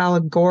 again, is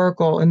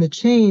allegorical, and the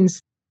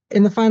chains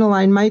in the final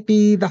line might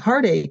be the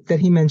heartache that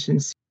he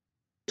mentions.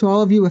 To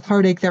all of you with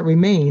heartache that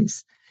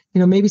remains,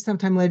 maybe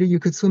sometime later you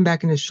could swim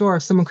back into shore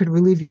if someone could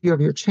relieve you of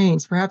your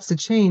chains. Perhaps the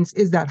chains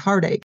is that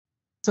heartache.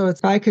 So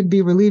if I could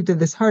be relieved of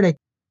this heartache,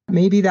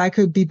 maybe I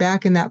could be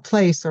back in that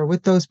place or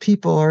with those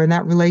people or in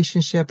that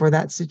relationship or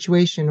that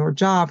situation or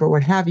job or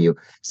what have you.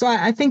 So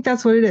I think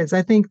that's what it is.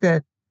 I think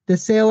that the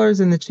sailors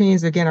and the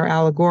chains, again, are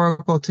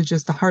allegorical to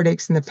just the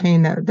heartaches and the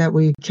pain that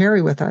we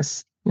carry with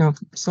us,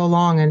 so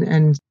long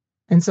and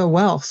so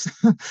well,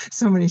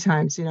 so many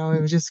times, it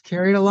was just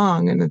carried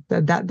along. And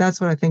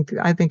that's what I think.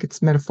 I think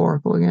it's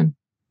metaphorical again.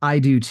 I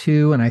do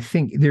too. And I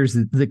think there's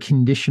the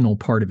conditional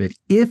part of it.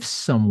 If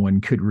someone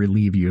could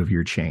relieve you of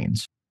your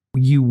chains,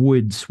 you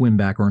would swim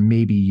back, or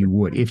maybe you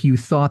would. If you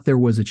thought there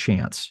was a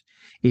chance,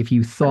 if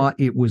you thought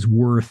it was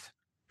worth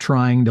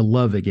trying to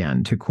love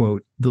again, to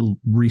quote the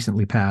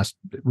recently passed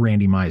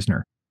Randy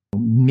Meisner,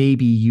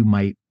 maybe you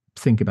might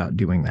think about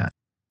doing that.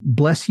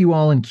 Bless you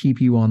all and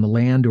keep you on the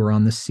land or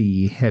on the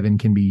sea. Heaven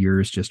can be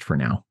yours just for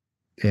now.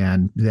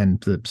 And then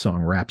the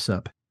song wraps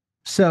up.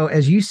 So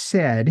as you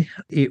said,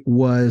 it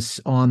was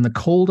on the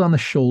Cold on the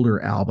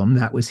Shoulder album.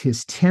 That was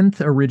his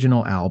 10th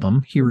original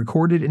album. He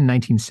recorded it in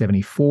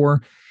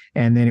 1974,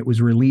 and then it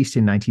was released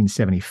in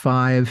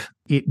 1975.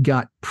 It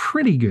got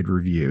pretty good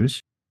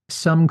reviews.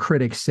 Some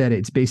critics said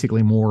it's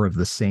basically more of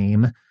the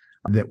same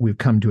that we've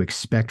come to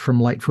expect from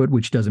Lightfoot,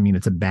 which doesn't mean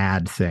it's a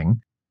bad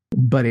thing.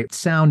 But it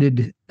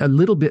sounded a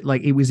little bit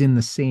like it was in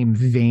the same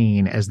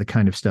vein as the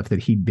kind of stuff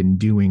that he'd been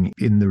doing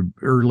in the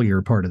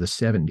earlier part of the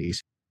 70s.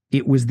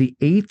 It was the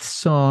 8th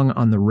song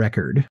on the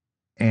record,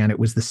 and it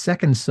was the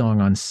 2nd song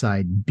on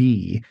side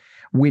B,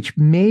 which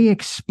may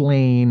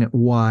explain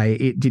why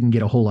it didn't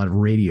get a whole lot of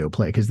radio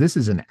play, because this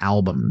is an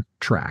album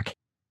track,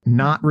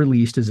 not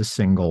released as a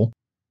single.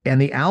 And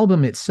the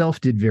album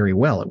itself did very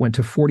well. It went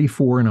to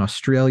 44 in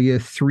Australia,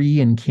 3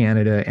 in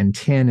Canada, and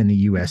 10 in the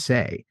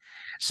USA.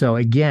 So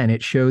again,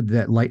 it showed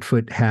that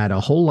Lightfoot had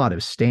a whole lot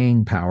of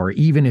staying power,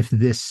 even if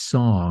this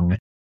song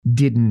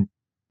didn't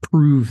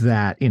prove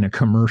that in a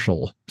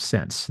commercial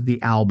sense.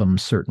 The album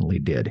certainly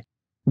did.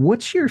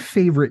 What's your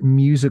favorite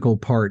musical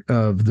part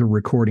of the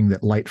recording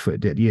that Lightfoot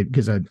did?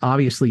 Because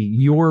obviously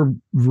your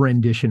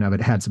rendition of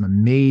it had some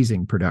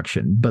amazing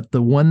production, but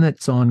the one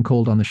that's on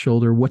Cold on the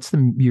Shoulder, what's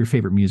your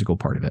favorite musical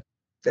part of it?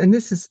 And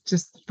this is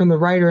just from the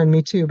writer and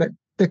me too, but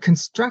the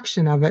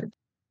construction of it,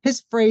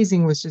 his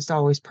phrasing was just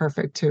always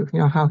perfect too. You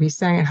know, how he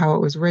sang it, how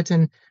it was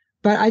written.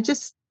 But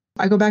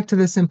I go back to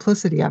the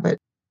simplicity of it.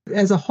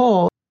 As a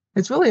whole,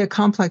 it's really a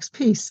complex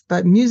piece,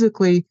 but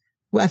musically,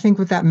 I think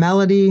with that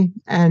melody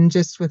and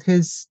just with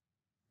his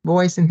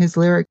voice and his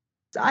lyric,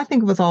 I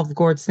think with all of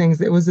Gord's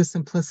things, it was the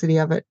simplicity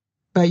of it,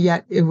 but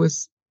yet it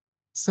was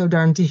so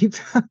darn deep.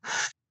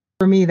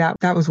 For me, that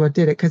was what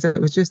did it, because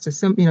it was just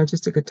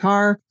just a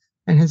guitar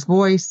and his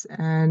voice,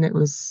 and it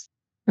was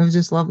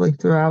just lovely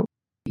throughout.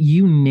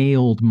 You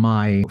nailed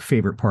my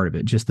favorite part of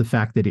it, just the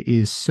fact that it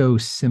is so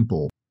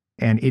simple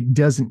and it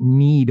doesn't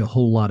need a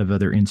whole lot of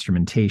other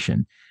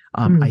instrumentation.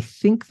 I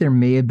think there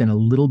may have been a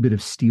little bit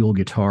of steel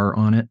guitar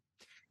on it.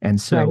 And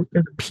so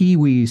Pee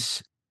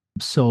Wee's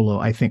solo,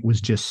 I think,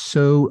 was just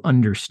so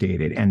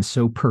understated and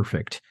so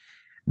perfect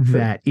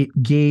that it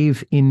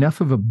gave enough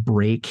of a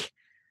break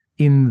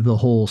in the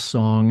whole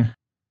song.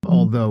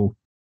 Although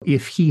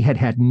if he had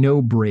had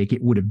no break,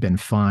 it would have been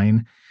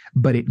fine.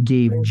 But it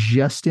gave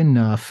just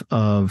enough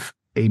of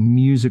a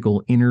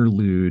musical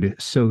interlude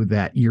so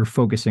that you're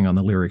focusing on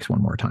the lyrics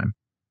one more time.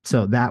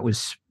 So that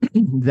was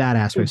that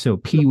aspect. So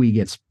Pee Wee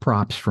gets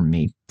props from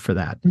me for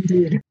that.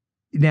 Indeed.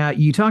 Now,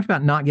 you talked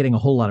about not getting a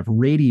whole lot of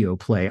radio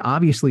play.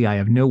 Obviously, I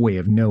have no way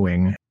of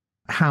knowing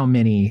how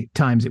many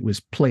times it was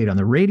played on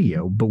the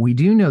radio, but we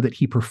do know that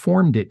he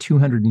performed it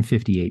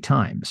 258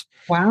 times.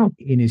 Wow.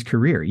 In his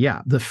career.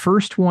 Yeah. The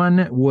first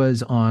one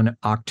was on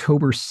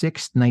October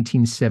 6th,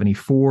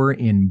 1974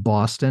 in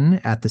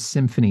Boston at the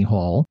Symphony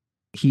Hall.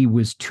 He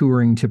was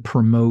touring to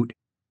promote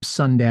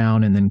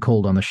Sundown and then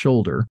Cold on the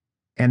Shoulder.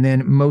 And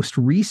then most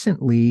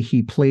recently,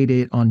 he played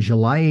it on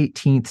July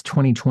 18th,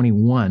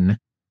 2021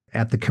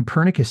 at the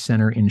Copernicus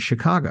Center in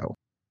Chicago.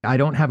 I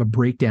don't have a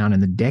breakdown in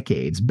the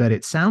decades, but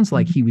it sounds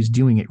like he was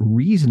doing it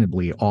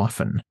reasonably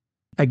often.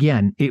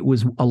 Again, it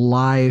was a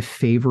live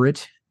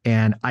favorite,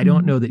 and I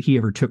don't know that he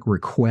ever took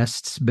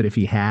requests, but if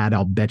he had,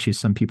 I'll bet you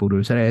some people would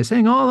have said, I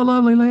sang All the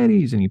Lovely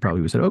Ladies, and he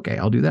probably would have said, okay,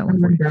 I'll do that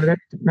one for you.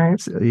 Right.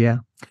 So, yeah.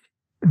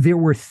 There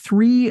were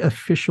 3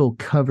 official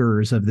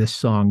covers of this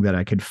song that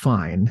I could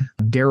find.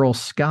 Daryl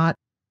Scott,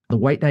 the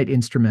White Knight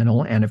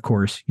Instrumental, and of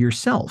course,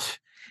 yourself.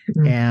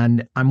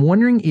 And I'm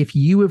wondering if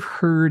you have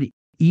heard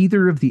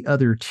either of the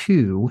other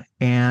 2,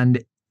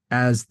 and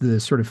as the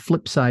sort of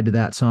flip side to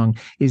that song,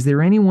 is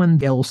there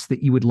anyone else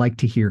that you would like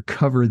to hear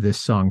cover this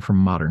song from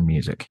modern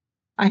music?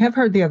 I have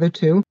heard the other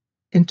 2.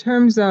 In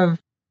terms of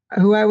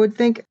who I would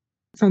think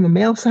from the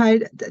male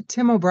side,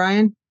 Tim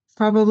O'Brien,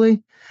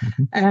 probably.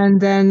 And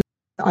then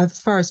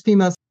as far as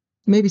females,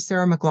 maybe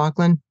Sarah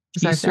McLachlan.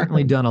 He's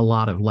certainly done a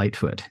lot of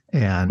Lightfoot.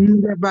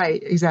 And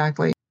right,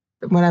 exactly.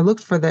 When I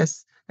looked for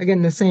this,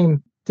 again, the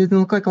same, didn't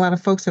look like a lot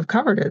of folks have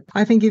covered it.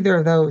 I think either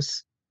of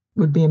those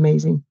would be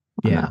amazing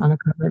on a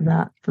cover of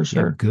that, for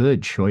sure. Yeah,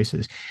 good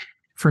choices.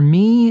 For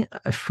me,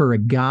 for a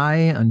guy,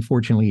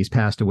 unfortunately, he's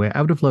passed away.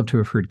 I would have loved to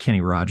have heard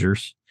Kenny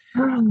Rogers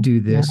do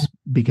this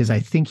because I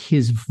think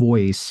his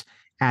voice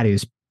at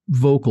his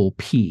vocal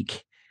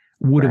peak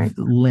would have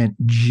lent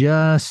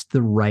just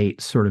the right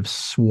sort of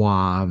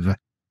suave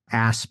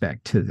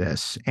aspect to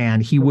this.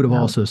 And he would have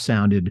also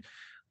sounded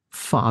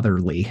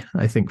fatherly,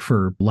 I think,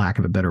 for lack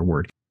of a better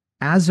word.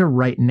 As of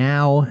right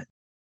now,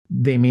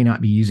 they may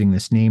not be using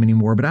this name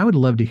anymore, but I would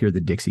love to hear the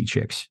Dixie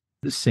Chicks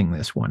sing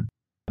this one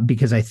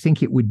because I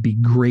think it would be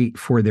great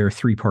for their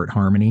 3-part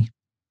harmony.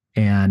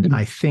 And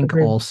I think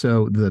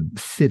also the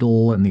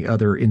fiddle and the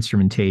other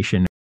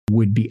instrumentation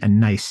would be a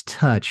nice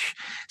touch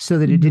so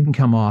that it didn't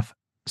come off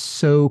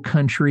so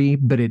country,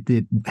 but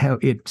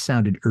it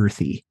sounded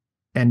earthy.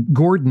 And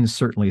Gordon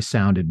certainly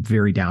sounded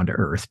very down to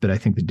earth, but I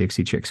think the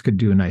Dixie Chicks could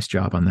do a nice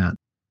job on that.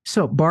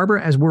 So,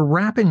 Barbara, as we're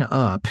wrapping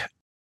up,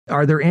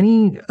 are there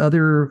any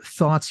other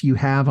thoughts you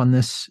have on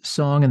this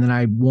song? And then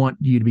I want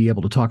you to be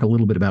able to talk a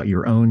little bit about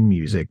your own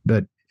music.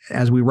 But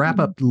as we wrap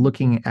up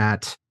looking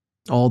at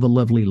All the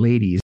Lovely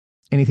Ladies,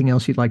 anything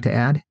else you'd like to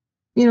add?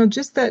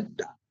 Just that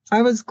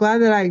I was glad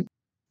that I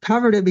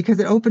covered it because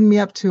it opened me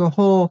up to a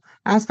whole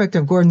aspect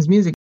of Gordon's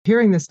music,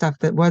 hearing this stuff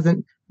that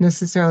wasn't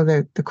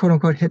necessarily the quote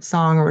unquote hit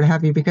song or what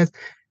have you, because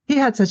he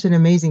had such an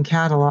amazing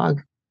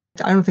catalog.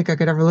 I don't think I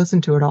could ever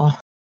listen to it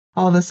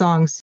all the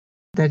songs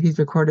that he's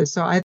recorded.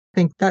 So I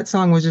think that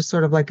song was just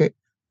sort of like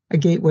a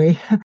gateway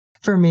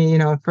for me,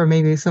 for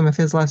maybe some of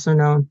his lesser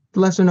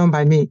known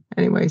by me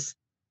anyways.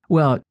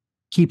 Well,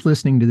 keep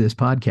listening to this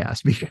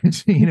podcast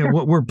because,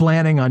 what we're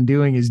planning on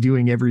doing is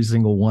doing every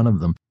single one of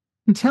them.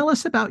 Tell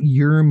us about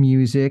your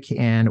music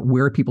and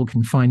where people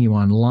can find you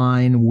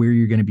online, where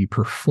you're going to be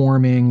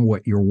performing,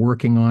 what you're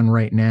working on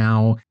right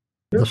now.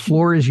 The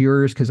floor is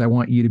yours because I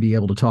want you to be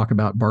able to talk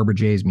about Barbara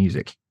J's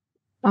music.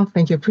 Oh,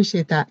 thank you.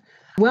 Appreciate that.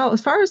 Well,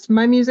 as far as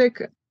my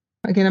music,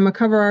 again, I'm a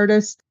cover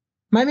artist.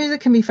 My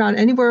music can be found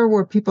anywhere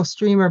where people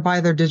stream or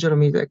buy their digital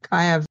music.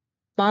 I have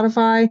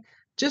Spotify.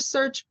 Just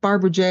search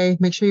Barbara J.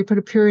 Make sure you put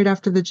a period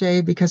after the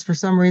J, because for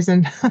some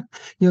reason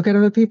you'll get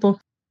other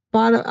people.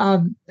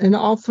 And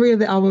all 3 of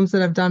the albums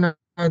that I've done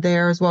are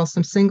there, as well as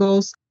some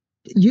singles.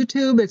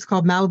 YouTube, it's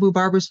called Malibu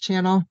Barbara's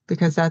Channel,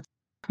 because that's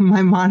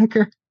my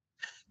moniker.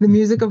 The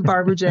music of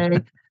Barbara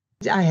J.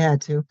 I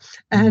had to.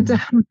 And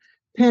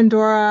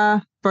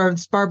Pandora,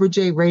 Barbara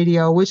J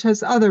Radio, which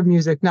has other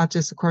music, not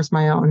just, of course,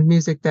 my own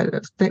music that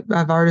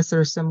have artists that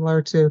are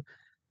similar to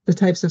the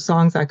types of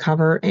songs I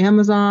cover.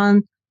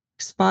 Amazon,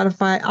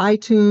 Spotify,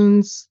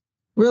 iTunes,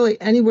 really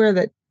anywhere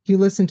that you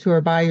listen to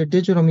or buy your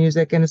digital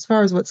music. And as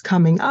far as what's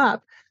coming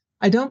up,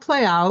 I don't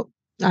play out.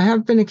 I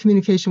have been in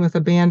communication with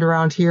a band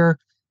around here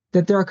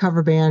that they're a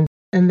cover band,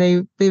 and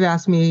they've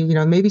asked me,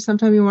 maybe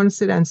sometime you want to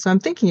sit in. So I'm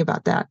thinking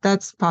about that.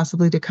 That's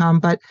possibly to come,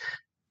 but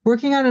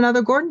working on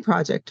another Gordon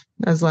project,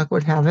 as luck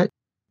would have it.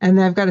 And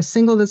I've got a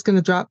single that's going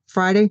to drop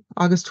Friday,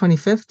 August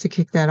 25th, to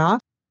kick that off.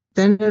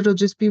 Then it'll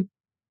just be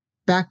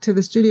back to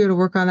the studio to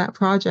work on that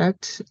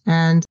project,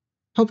 and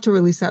hope to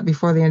release that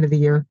before the end of the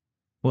year.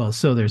 Well,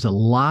 so there's a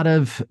lot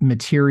of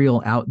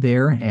material out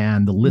there,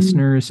 and the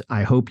listeners,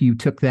 I hope you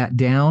took that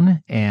down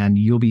and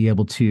you'll be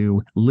able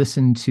to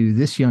listen to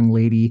this young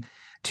lady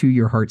to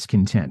your heart's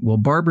content. Well,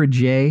 Barbara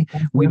J.,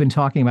 we've been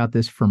talking about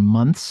this for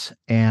months,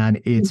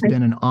 and it's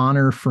been an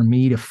honor for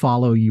me to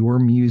follow your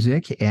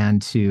music and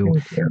to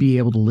be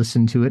able to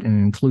listen to it and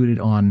include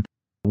it on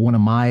one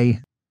of my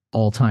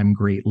all-time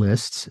great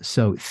lists.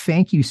 So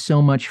thank you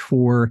so much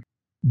for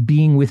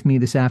being with me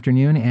this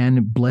afternoon,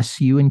 and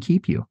bless you and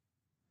keep you.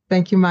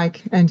 Thank you,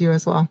 Mike, and you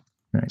as well.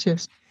 Right.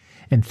 Cheers.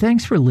 And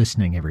thanks for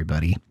listening,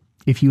 everybody.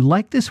 If you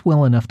like this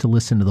well enough to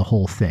listen to the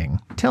whole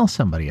thing, tell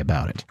somebody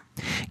about it.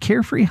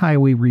 Carefree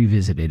Highway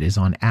Revisited is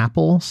on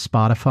Apple,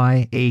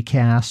 Spotify,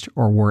 Acast,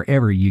 or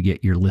wherever you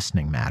get your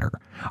listening matter.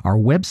 Our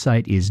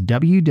website is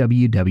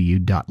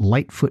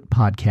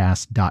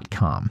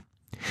www.lightfootpodcast.com.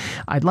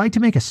 I'd like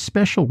to make a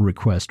special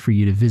request for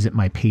you to visit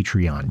my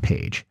Patreon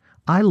page.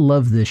 I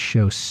love this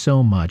show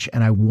so much,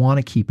 and I want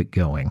to keep it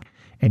going,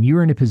 and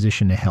you're in a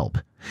position to help.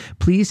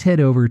 Please head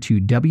over to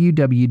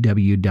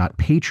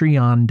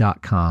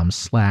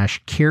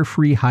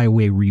www.patreon.com/Carefree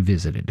Highway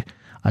Revisited.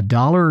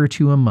 $1 or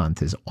 $2 a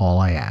month is all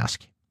I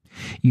ask.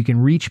 You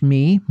can reach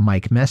me,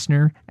 Mike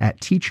Messner,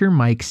 at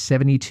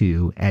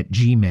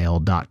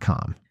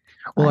teachermike72@gmail.com.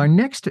 Well, our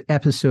next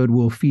episode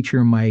will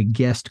feature my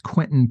guest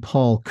Quentin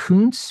Paul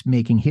Kuntz,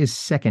 making his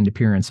second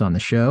appearance on the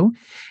show.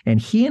 And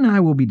he and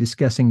I will be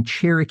discussing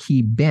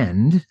Cherokee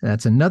Bend.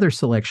 That's another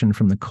selection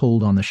from the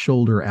Cold on the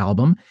Shoulder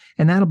album,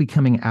 and that'll be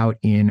coming out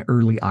in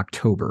early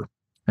October.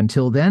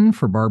 Until then,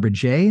 for Barbara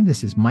J.,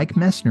 this is Mike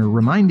Messner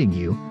reminding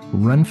you,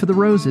 run for the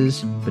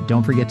roses, but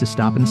don't forget to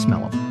stop and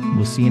smell them.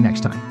 We'll see you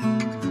next time.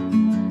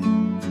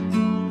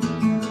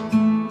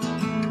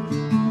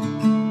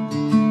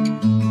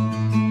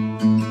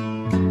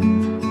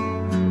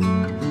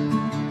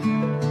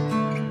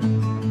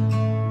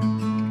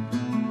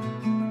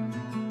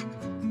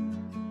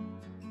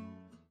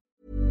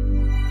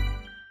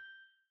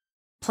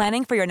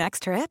 Planning for your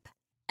next trip?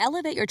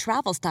 Elevate your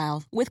travel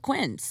style with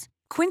Quince.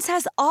 Quince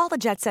has all the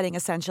jet-setting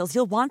essentials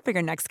you'll want for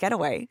your next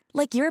getaway,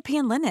 like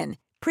European linen,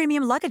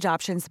 premium luggage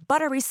options,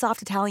 buttery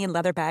soft Italian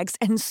leather bags,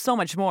 and so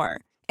much more.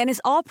 And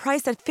is all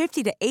priced at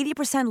 50 to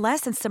 80%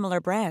 less than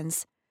similar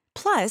brands.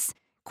 Plus,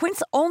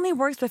 Quince only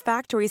works with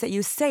factories that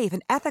use safe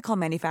and ethical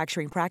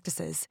manufacturing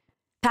practices.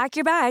 Pack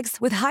your bags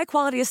with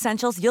high-quality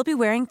essentials you'll be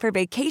wearing for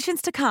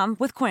vacations to come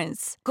with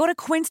Quince. Go to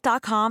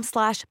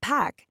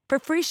quince.com/pack for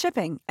free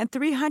shipping and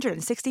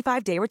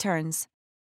 365-day returns.